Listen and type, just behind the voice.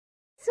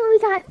So we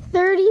got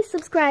 30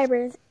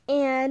 subscribers,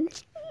 and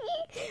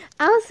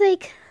I was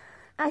like,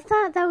 I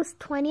thought that was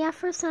 20 at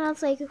first, and I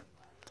was like, eight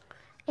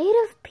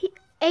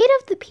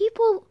of the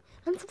people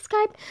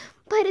unsubscribed,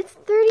 but it's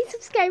 30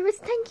 subscribers.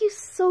 Thank you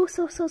so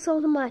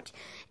much.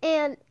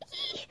 And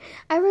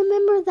I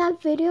remember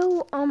that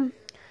video,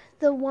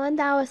 the one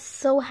that I was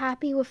so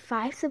happy with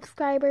 5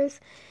 subscribers,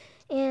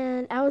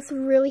 and I was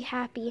really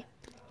happy.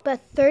 But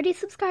 30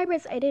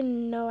 subscribers, I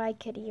didn't know I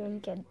could even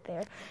get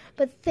there.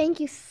 But thank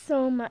you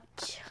so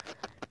much.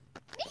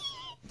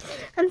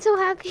 I'm so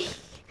happy.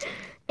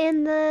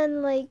 And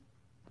then, like,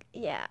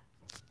 yeah.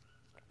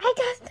 I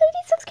got 30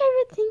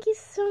 subscribers. Thank you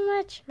so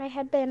much. My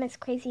headband is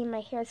crazy and my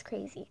hair is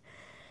crazy.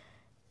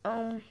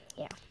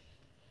 Yeah.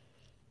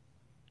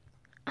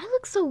 I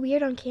look so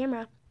weird on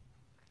camera.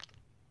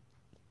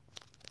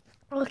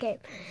 Okay,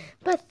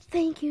 but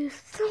thank you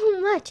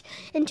so much.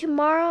 And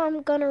tomorrow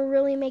I'm gonna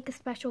really make a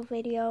special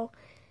video,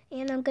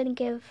 and I'm gonna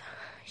give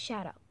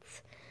shout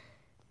outs.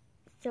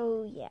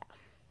 So yeah.